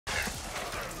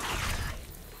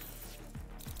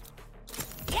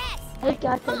अरे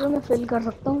क्या कर रहा हूँ, मैं फिल कर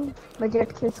सकता हूँ, मैं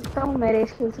जेट खेल सकता हूँ, मैं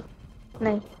रेस खेल सकता हूँ।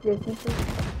 नहीं रेस नहीं खेल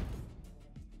सकता।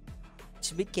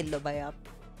 कुछ भी खेल लो भाई आप।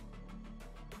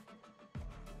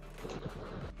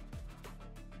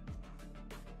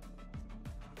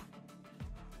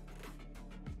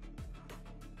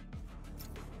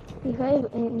 भाई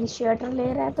इनिशिएटर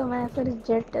ले रहा है तो मैं फिर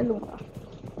जेट लूंगा।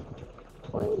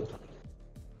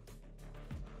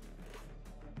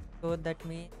 So that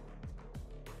means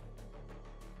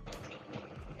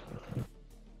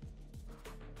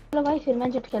चलो भाई फिर मैं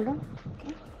जेट खेल रहा हूँ,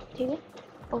 ठीक है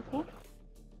okay.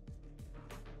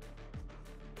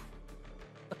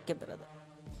 Okay brother.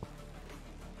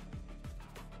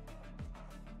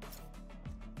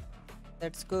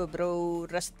 Let's go bro,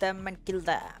 rush them and kill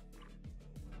them.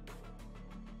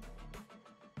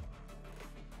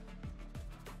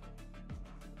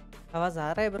 आवाज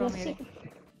आ रहा है ब्रो मेरे?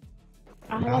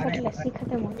 बट लस्सी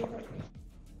खत्म हो गई भाई,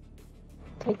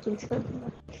 थैंक्स कर दूंगा।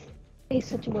 ये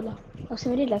सच बोला, अब से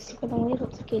मेरी लस्सी खत्म हो गई तो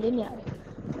अकेले नहीं आ रहे,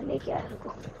 मैं लेके आया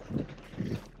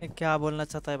रुको। क्या बोलना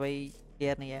चाहता है भाई,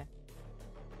 क्लियर नहीं है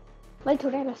भाई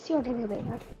थोड़ा लस्सी ऑर्डर दे दे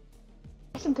यार,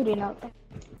 ऐसे थोड़ी ना होता है।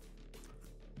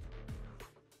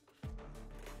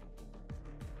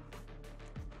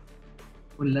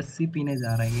 वो लस्सी पीने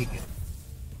जा रहा है ये क्या?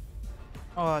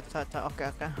 ओह अच्छा अच्छा, okay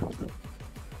okay.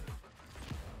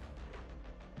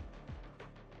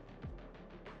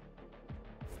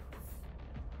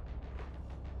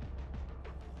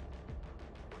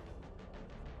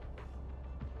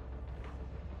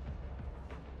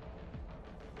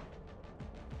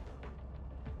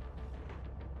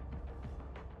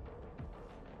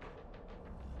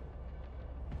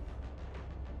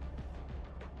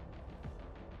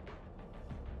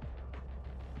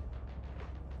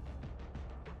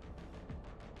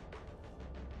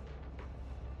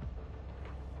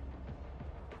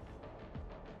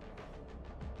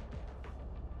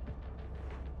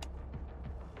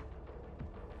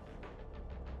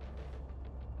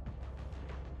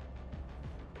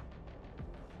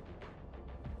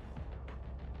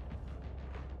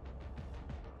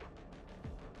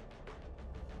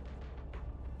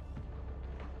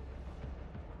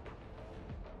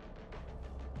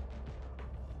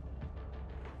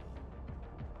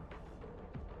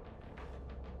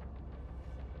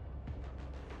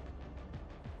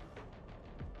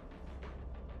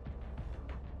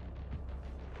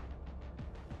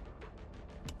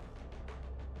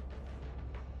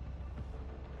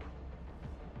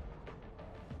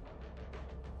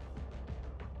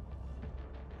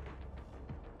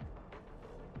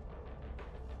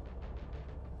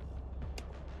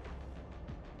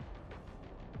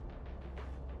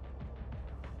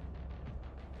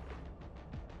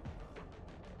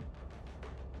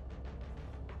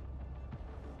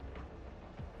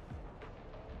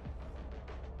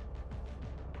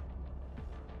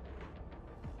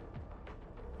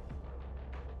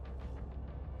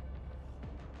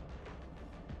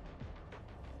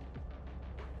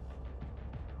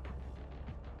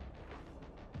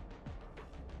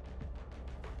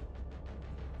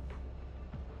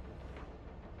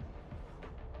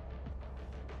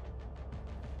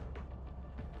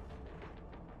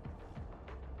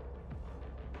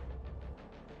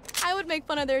 I would make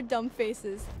fun of their dumb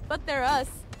faces, but they're us.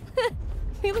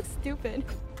 We look stupid.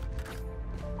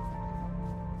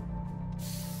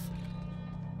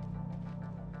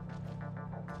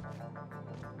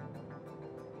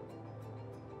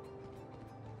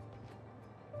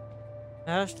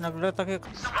 यार स्नगलर तक एक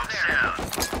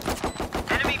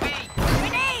Enemy B!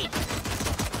 Grenade!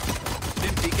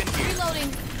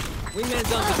 Reloading.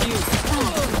 Wingman's on the fuse.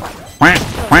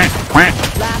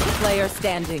 Last player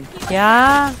standing. क्या?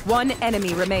 One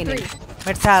enemy remaining.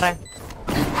 मेरे से आ रहा है।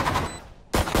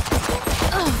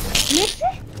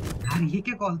 यार ये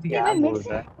क्या कॉल थी? क्या बोल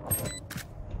रहा है?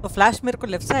 तो फ्लैश मेरे को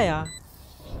लेफ्ट से आया।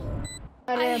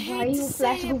 अरे भाई वो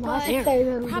फ्लैश घुमा सकता है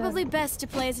इधर उधर। Probably best to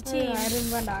play as a team. Iron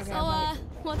man आ गया भाई। So,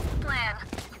 what's the plan?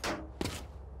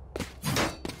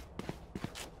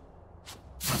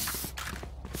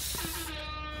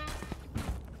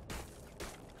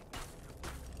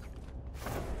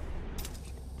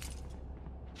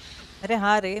 अरे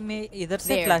हाँ रे, मैं इधर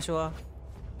से फ्लैश हुआ।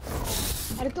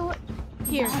 अरे तो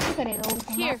Here. क्या करेगा वो?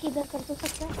 Here. इधर कर तो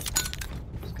सकता है।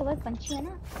 उसके बाद पंछी है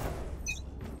ना।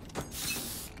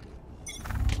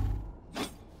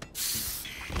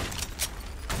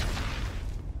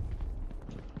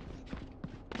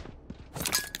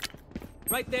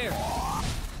 Right there.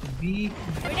 B.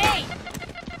 Grenade!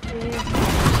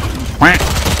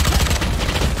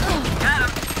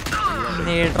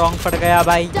 Net wrong पड़ गया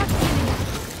भाई।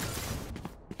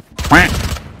 Spike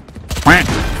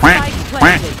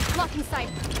planted. Blocking sight.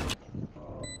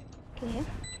 Okay.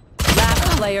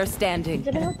 Last player standing.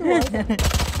 इधर हो तू इधर।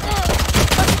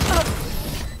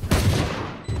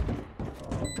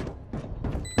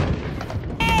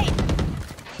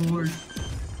 Hold.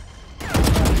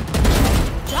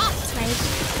 Dropped.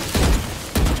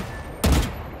 Nice.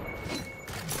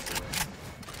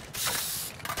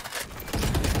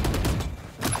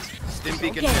 Stim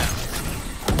beacon down.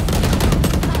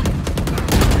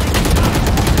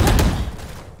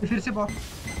 फिर से box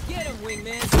Get him,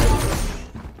 wingman.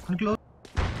 Close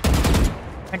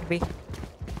mid B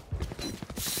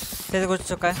तेरे कुछ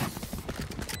चुका है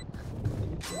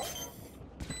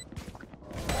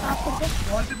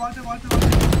वॉल पे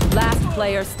Last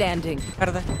player standing. कर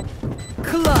दे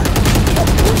Clutch.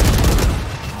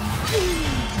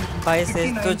 भाई से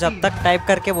तू जब तक टाइप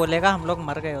करके बोलेगा हम लोग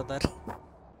मर गए उधर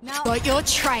Now got your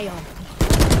trail.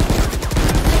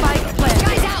 Spike planted.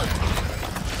 Guys out.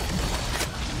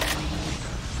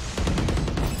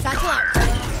 Satchel out.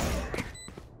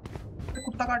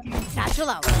 कुत्ता काट लिया Satchel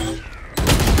out.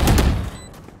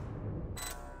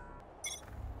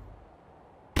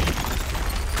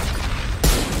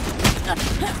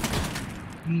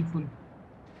 फुल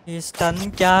ये स्टन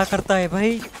क्या करता है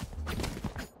भाई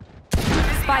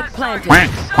Spike planted.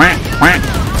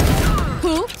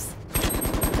 Oops.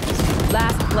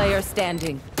 Last player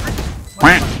standing.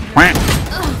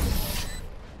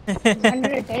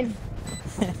 110.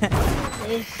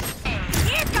 Yes.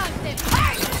 Here comes the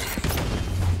party.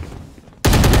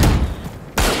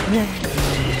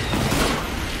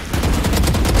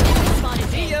 Spotted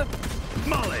See me. ya.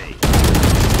 Molly.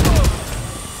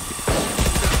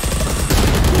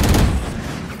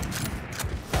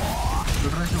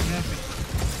 Rush हो गया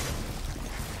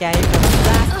क्या ही कर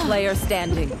Last player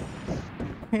standing.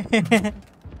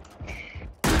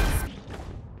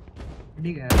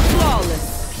 ठीक है Flawless.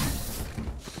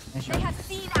 They have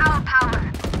seen our power.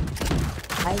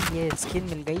 भाई ये स्किन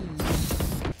मिल गई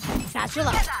Satchel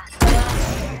out.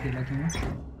 अकेला क्यों है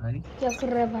भाई क्या कर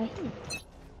रहा है भाई?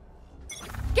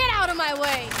 Get out of my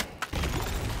way.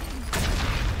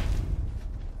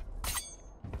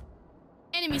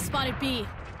 Enemy spotted B.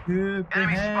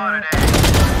 Enemy spotted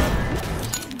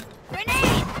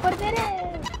Grenade. पर तेरे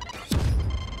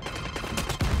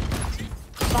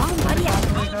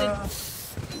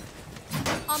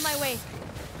On my way.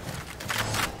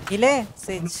 हिले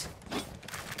सिज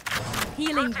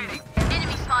Healing you.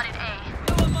 Enemy spotted A.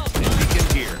 Beacon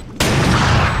here.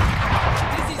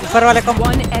 ऊपर वाले को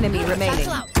One enemy remaining.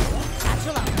 Satchel out.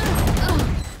 Satchel out.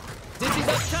 Dizzy's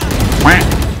up top.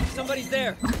 Somebody's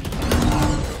there.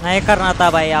 नहीं करना था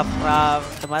भाई आप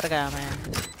मर गया मैं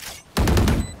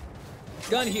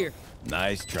Gun here.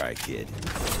 Nice try, kid.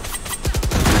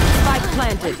 Spike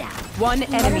planted. One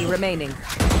enemy remaining.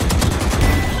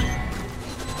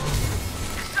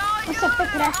 सब पे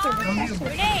क्रैश कर दो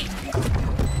Grenade.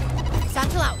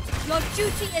 Satchel out. Your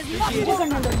duty is not मुझे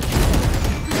करना दो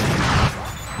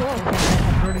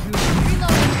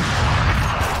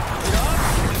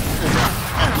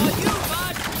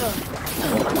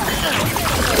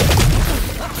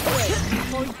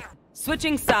reloading.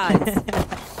 Switching sides.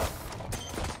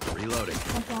 Reloading.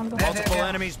 Multiple Multiple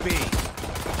enemies B.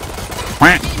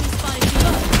 Enemy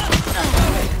spotted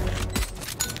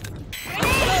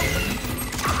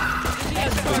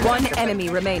One enemy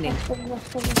remaining.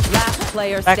 भाई Last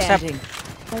player Backstab. standing.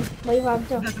 भाग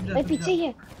जाओ भाई पीछे ही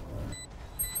है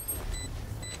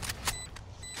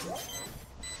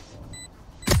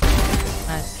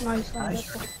नाइस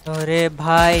अरे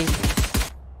भाई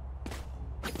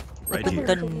Right तुम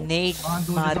तो here. नेट हां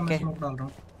दो मार जगह के मैं स्मोक डाल रहा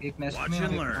हूं एक नेस्ट Watch में and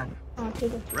और एक learn. हां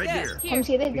ठीक है Right Yeah. here. हम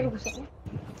सीधे इधर घुसे हैं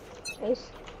nice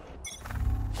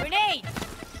Grenade.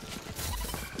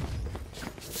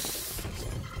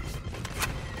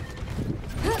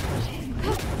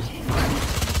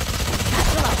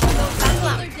 Satchel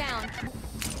out. Down.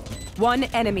 One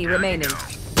enemy remaining.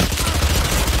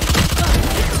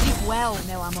 Sleep well,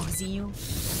 meu amorzinho.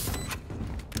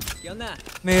 ¿Qué onda?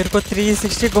 मेरे को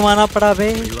 360 घुमाना पड़ा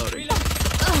बे Reloading.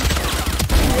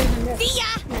 See ya.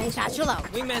 Satchel out.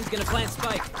 Wingman's gonna plant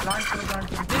spike.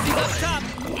 Dizzy's up top.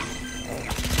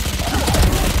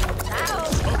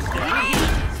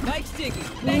 Spike sticky.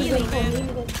 Thank you, man.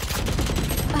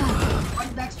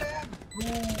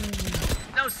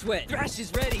 No sweat. Thrash is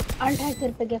ready. Alt है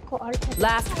तेरे पे gecko alt है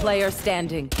Last player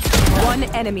standing. One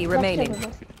enemy remaining.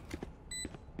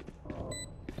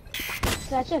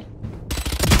 Stretcher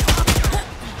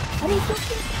अरे क्या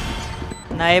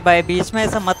नहीं भाई बीच में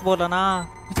ऐसा मत बोलो ना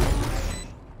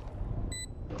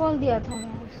कॉल दिया था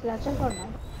मैं स्ट्रेचर करना है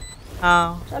हाँ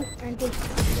चल anti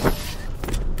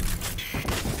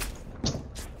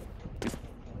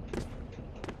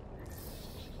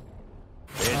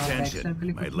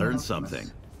Might learn something.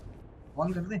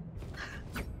 Ball कर दे.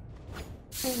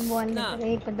 बॉल ना।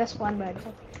 एक बंदा स्पॉन बैठ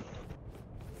जाओ.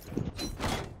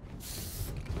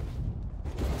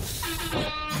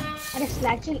 अरे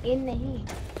स्लैचल इन नहीं.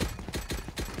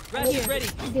 Rush ready.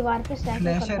 दीवार पे स्लैचल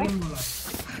Flasher करता. in बोला.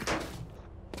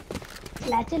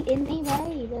 स्लैचल इन नहीं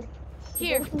भाई इधर.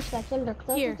 Here. तू स्लैचल रखता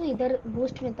Here. तो इधर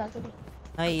बूस्ट मिलता तुझे.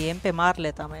 नहीं एम पे मार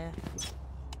लेता मैं.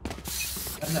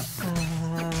 करना.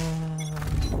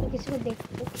 तो किसी को देख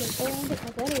खेलते हैं दिखा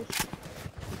कर.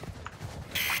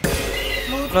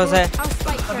 क्लोज है. Our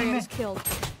spike carrier is killed.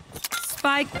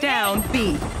 Spike down B.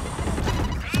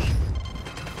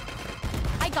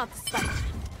 I got the spike.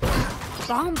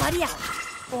 Bomb buddy out.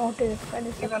 Okay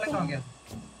ये वाला कहाँ गया?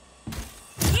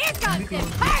 Here comes the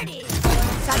party.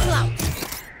 Satchel out.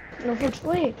 No foot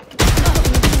ओए.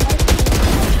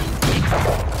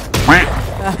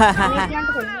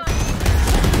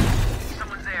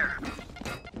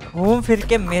 घूम फिर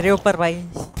के मेरे ऊपर भाई.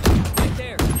 Right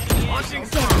there.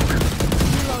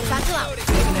 Satchel out.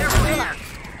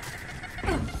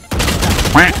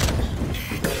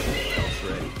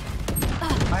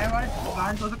 आया वाला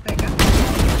प्लांट हो सकता है क्या?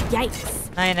 Yikes.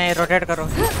 नहीं नहीं रोटेट करो.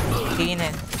 3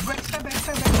 है. बैठ.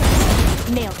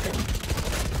 Nailed it.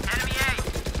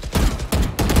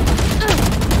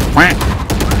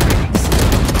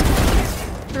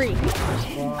 Three.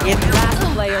 ये Last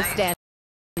player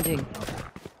standing.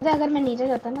 अगर मैं नीचे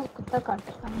जाता ना कुत्ता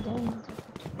काटता मुझे.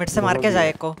 मिड से मार के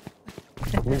जाए को.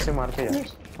 मिड से मार के जा.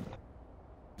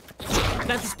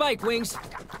 Plant the spike, Wings.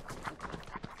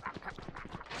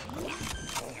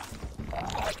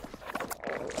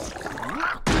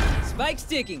 Spike's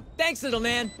ticking. Thanks, little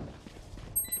man.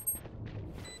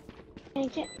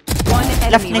 नीचे. One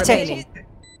enemy नीचे. remaining.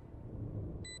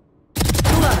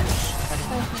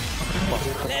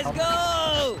 Let's go.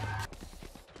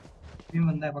 ये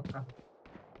बंदा है पक्का.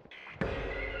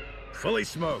 Fully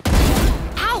smoked.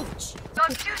 Ouch!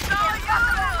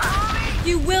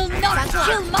 You will not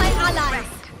kill my ally.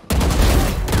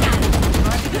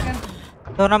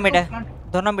 दोनों मिड है.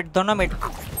 दोनों mid.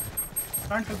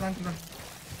 Plant.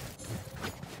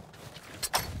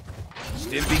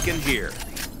 Stim beacon here.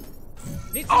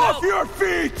 Need some Off help. your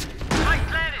feet!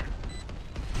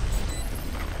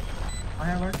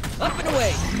 आया वाला. Up and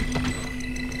away.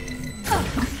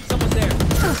 Someone's there.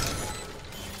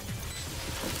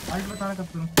 आज बताना कब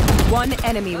तुम. One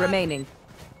enemy remaining.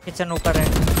 किचन ऊपर है.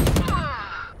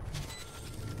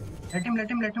 Let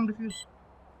him defuse.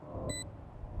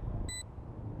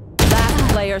 Last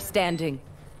player standing.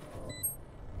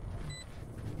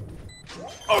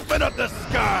 Open up the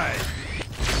sky!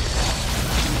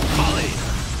 Molly!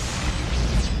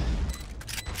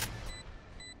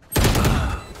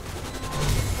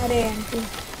 अरे aunty.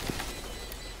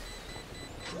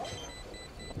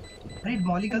 अरे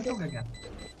मॉली गलत हो गया क्या?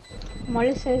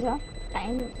 मॉली से जा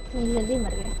टाइम जल्दी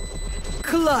मर गए.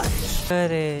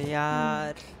 अरे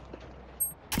यार.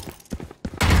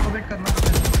 तो वेट करना.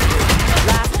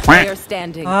 Last player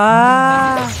standing.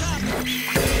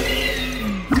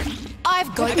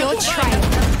 I've got your trail.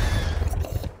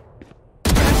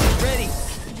 Ready.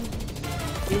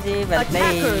 Easy, well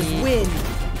Attackers played. win.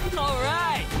 All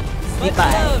right.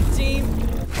 Goodbye. Much love, team.